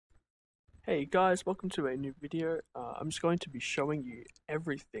Hey guys, welcome to a new video. I'm just going to be showing you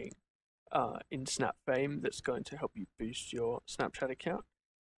everything in Snapfame that's going to help you boost your Snapchat account.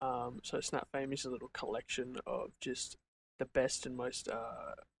 So Snapfame is a little collection of just the best and most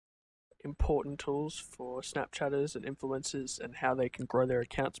important tools for Snapchatters and influencers and how they can grow their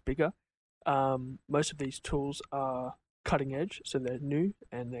accounts bigger. Most of these tools are cutting edge, so they're new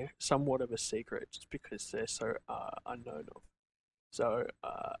and they're somewhat of a secret just because they're so unknown of. So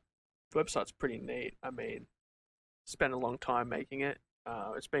the website's pretty neat. I mean, spent a long time making it.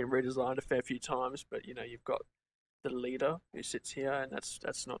 It's been redesigned a fair few times, but you've got the leader who sits here, and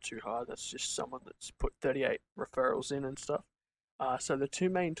that's not too hard. That's just someone that's put 38 referrals in and stuff. So the two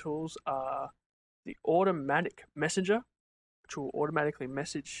main tools are the automatic messenger, which will automatically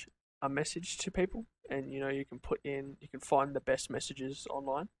message a message to people, and you can find the best messages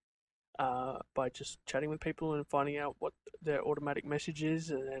online by just chatting with people and finding out what their automatic message is,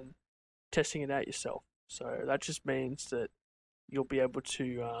 and then testing it out yourself. So that just means that you'll be able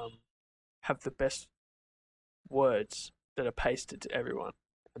to have the best words that are pasted to everyone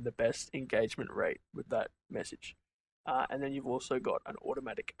and the best engagement rate with that message. And then you've also got an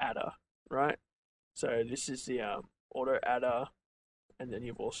automatic adder, right? So this is the auto adder, and then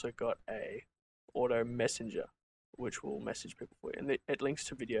you've also got a auto messenger, which will message people for you, and it links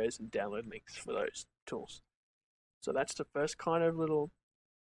to videos and download links for those tools. So that's the first kind of little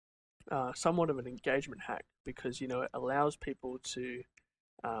somewhat of an engagement hack because it allows people to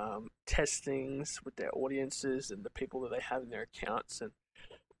test things with their audiences and the people that they have in their accounts,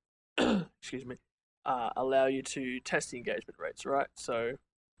 and excuse me, allow you to test the engagement rates, right? So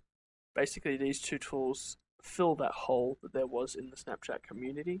basically, these two tools fill that hole that there was in the Snapchat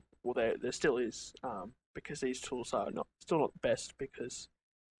community. Well, there still is, because these tools are still not the best because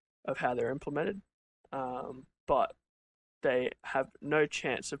of how they're implemented, but they have no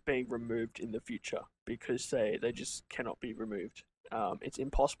chance of being removed in the future because they just cannot be removed. It's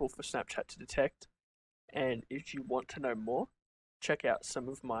impossible for Snapchat to detect. And if you want to know more, check out some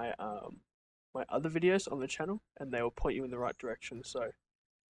of my other videos on the channel, and they will point you in the right direction. So,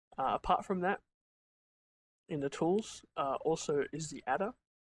 apart from that, in the tools, also is the adder,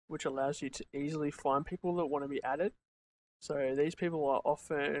 which allows you to easily find people that want to be added. So these people are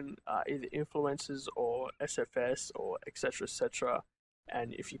often either influencers or SFS or etc. etc.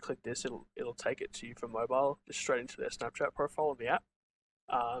 And if you click this, it'll take it to you for mobile, just straight into their Snapchat profile in the app.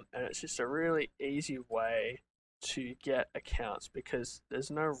 And it's just a really easy way to get accounts because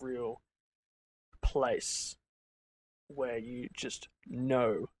there's no real place where you just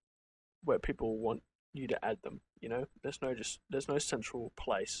know where people want you to add them. There's no central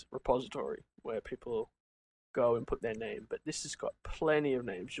place repository where people go and put their name, but this has got plenty of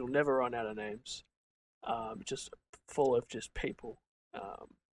names. You'll never run out of names. Just full of just people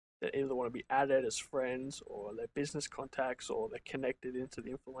that either want to be added as friends or they're business contacts or they're connected into the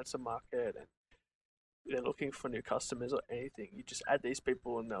influencer market and they're looking for new customers or anything. You just add these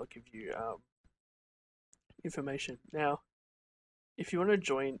people and they'll give you information. Now, if you want to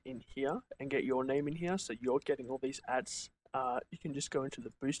join in here and get your name in here so you're getting all these ads, you can just go into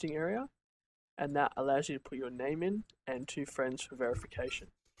the boosting area, and that allows you to put your name in and two friends for verification.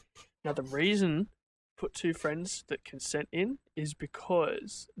 Now, the reason put two friends that consent in is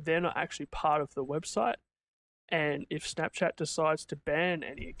because they're not actually part of the website, and if Snapchat decides to ban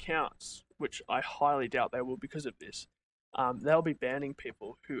any accounts, which I highly doubt they will because of this, they'll be banning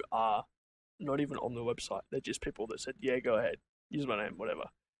people who are not even on the website. They're just people that said, yeah, go ahead, use my name, whatever.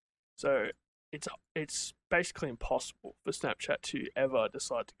 So it's basically impossible for Snapchat to ever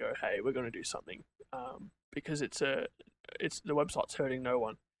decide to go, hey, we're going to do something, because it's the website's hurting no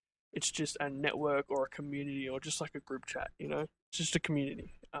one. It's just a network or a community or just like a group chat. It's just a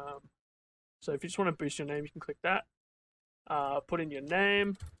community. So if you just want to boost your name, you can click that. Put in your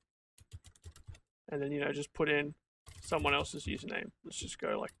name, and then just put in someone else's username. Let's just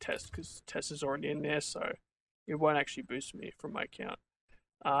go like Test because Test is already in there, so it won't actually boost me from my account.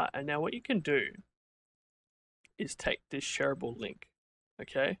 And now what you can do is take this shareable link,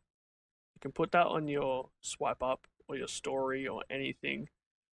 okay? You can put that on your swipe up or your story or anything,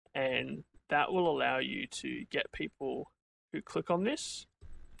 and that will allow you to get people who click on this,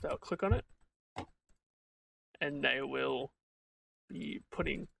 they'll click on it, and they will be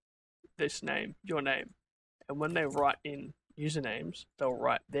putting this name, your name, and when they write in usernames, they'll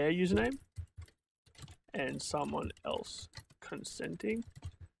write their username and someone else consenting,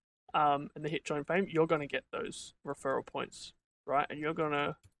 and they hit join fame, you're going to get those referral points, right? And you're going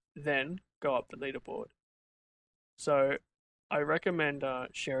to then go up the leaderboard. So I recommend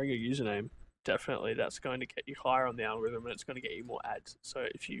sharing your username. Definitely, that's going to get you higher on the algorithm and it's going to get you more ads. So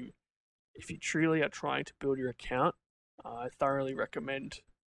if you if you truly are trying to build your account, I thoroughly recommend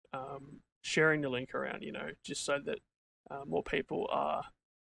sharing the link around, just so that more people are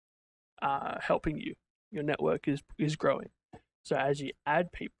helping you. Your network is growing. So as you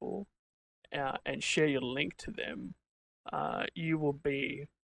add people and share your link to them, you will be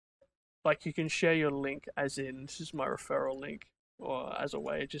like, you can share your link as in, this is my referral link, or as a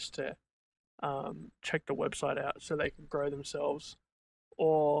way just to check the website out so they can grow themselves,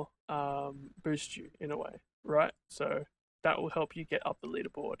 or boost you in a way, right? So that will help you get up the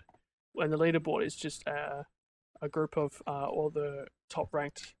leaderboard. And the leaderboard is just a group of all the top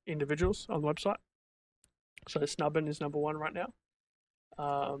ranked individuals on the website. So Snubbin is number 1 right now,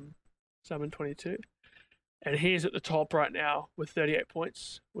 Snubbin22, and he's at the top right now with 38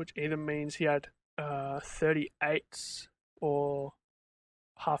 points, which either means he had 38 or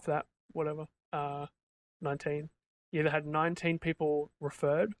half that, whatever, 19. He either had 19 people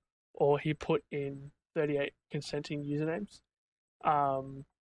referred, or he put in 38 consenting usernames.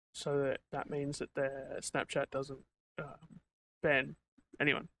 So that means that their Snapchat doesn't ban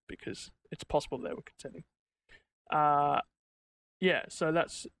anyone, because it's possible they were consenting. Yeah, so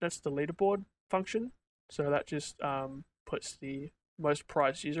that's the leaderboard function. So that just puts the most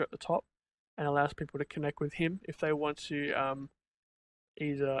prized user at the top and allows people to connect with him if they want to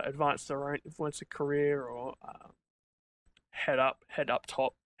either advance their own influencer career, or head up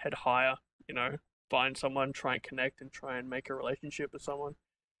top, head higher, find someone, try and connect and try and make a relationship with someone.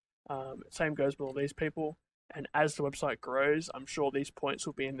 Same goes with all these people. And as the website grows, I'm sure these points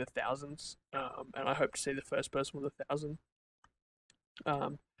will be in the thousands, and I hope to see the first person with 1,000.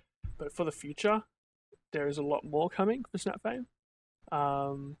 But for the future, there is a lot more coming for Snapfame.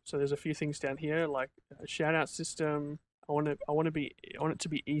 So there's a few things down here, like a shout-out system. I want it to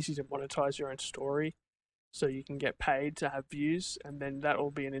be easy to monetize your own story, so you can get paid to have views, and then that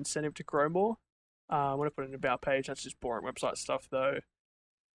will be an incentive to grow more. I want to put an about page. That's just boring website stuff, though.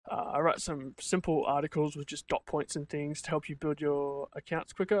 I write some simple articles with just dot points and things to help you build your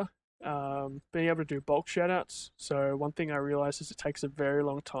accounts quicker. Being able to do bulk shoutouts. So one thing I realized is it takes a very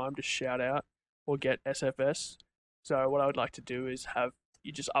long time to shout out or get SFS. So what I would like to do is have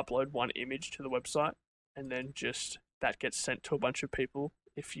you just upload one image to the website, and then just that gets sent to a bunch of people.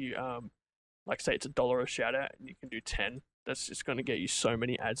 If you like, say it's $1 a shout out and you can do 10, that's just going to get you so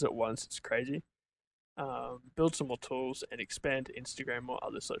many ads at once. It's crazy. Build some more tools and expand to Instagram or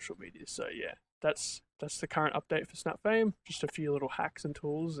other social media. So yeah, that's the current update for Snapfame. Just a few little hacks and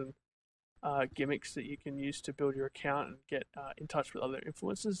tools and gimmicks that you can use to build your account and get in touch with other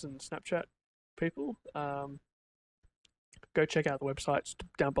influencers and Snapchat people. Go check out the websites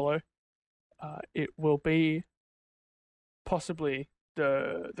down below. It will be possibly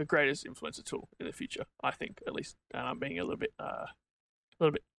the greatest influencer tool in the future, I think, at least. And I'm being a little bit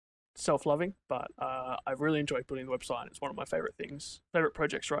self-loving, but I've really enjoyed building the website. It's one of my favorite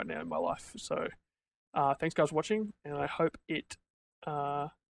projects right now in my life. So thanks guys for watching, and I hope it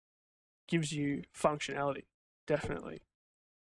gives you functionality. Definitely.